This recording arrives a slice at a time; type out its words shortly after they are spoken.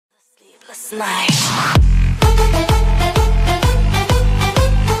this night.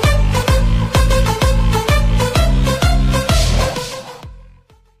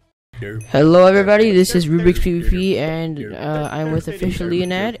 Hello everybody, this is Rubik's PvP and I'm with Official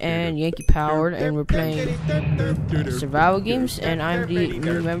Leonad and Yankee Powered and we're playing survival games and I'm the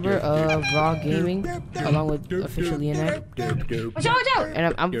new member of Raw Gaming along with Official Leonad. Watch out!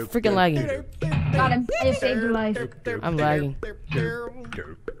 And I'm freaking lagging. Got him. I just saved your life. I'm lagging.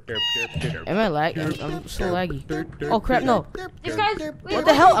 Am I lagging? I'm so laggy. Oh crap, no. This guy's... Wait, What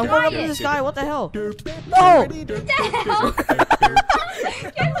the hell? I'm going up to this guy, what the hell? No! What the hell?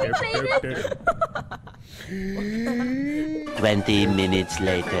 Can we save it? 20 minutes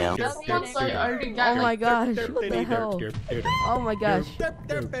later. Oh my gosh, what the hell? Oh my gosh.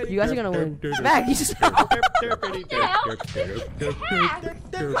 You guys are gonna win. Mac, you stop! What the hell?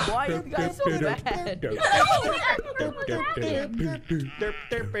 Why are you guys so bad? That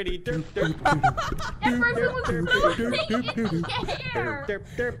person was floating in the air.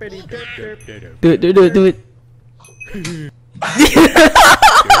 Do it.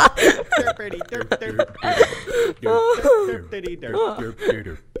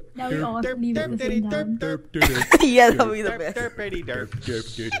 Now we all have to leave at the same time. Yeah, that'll be the best.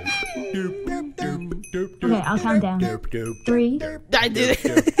 Okay, I'll count down. 3. I did it.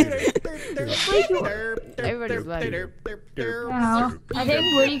 Wait, you... Everybody's lagging. Now, I think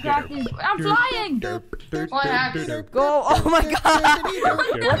Woodycraft is... I'm flying! What happened? Go! Oh my god!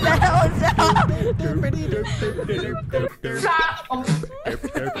 What the hell is that?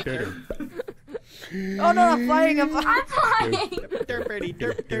 Oh no, I'm flying! I'm flying!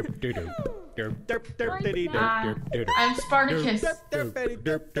 I'm Spartacus.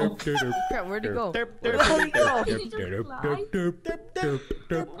 Crap, where'd he go? Where'd he go? I'm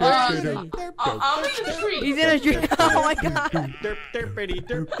in the tree. He's in a tree! Oh my god!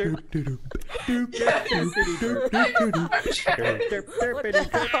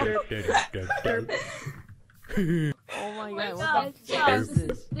 Oh my god, what the fuck is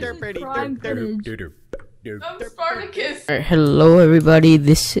this? This is prime footage. I'm Spartacus. Alright, hello everybody,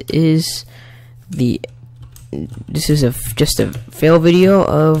 this is just a fail video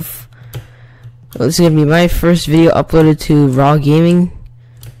of, well, this is gonna be my first video uploaded to Raw Gaming,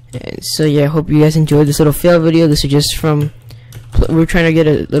 and so yeah, I hope you guys enjoyed this little fail video. This is just from, we're trying to get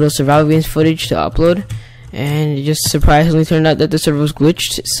a little survival games footage to upload, and it just surprisingly turned out that the server was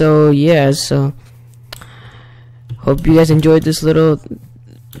glitched, so yeah, so hope you guys enjoyed this little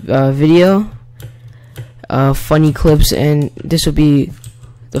video. Funny clips, and this will be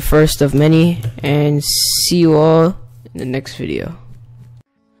the first of many, and see you all in the next video.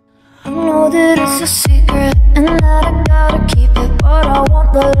 I know that it's a secret and that I gotta keep it, but I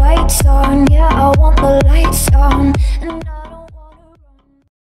want the lights on, yeah, I want the lights on.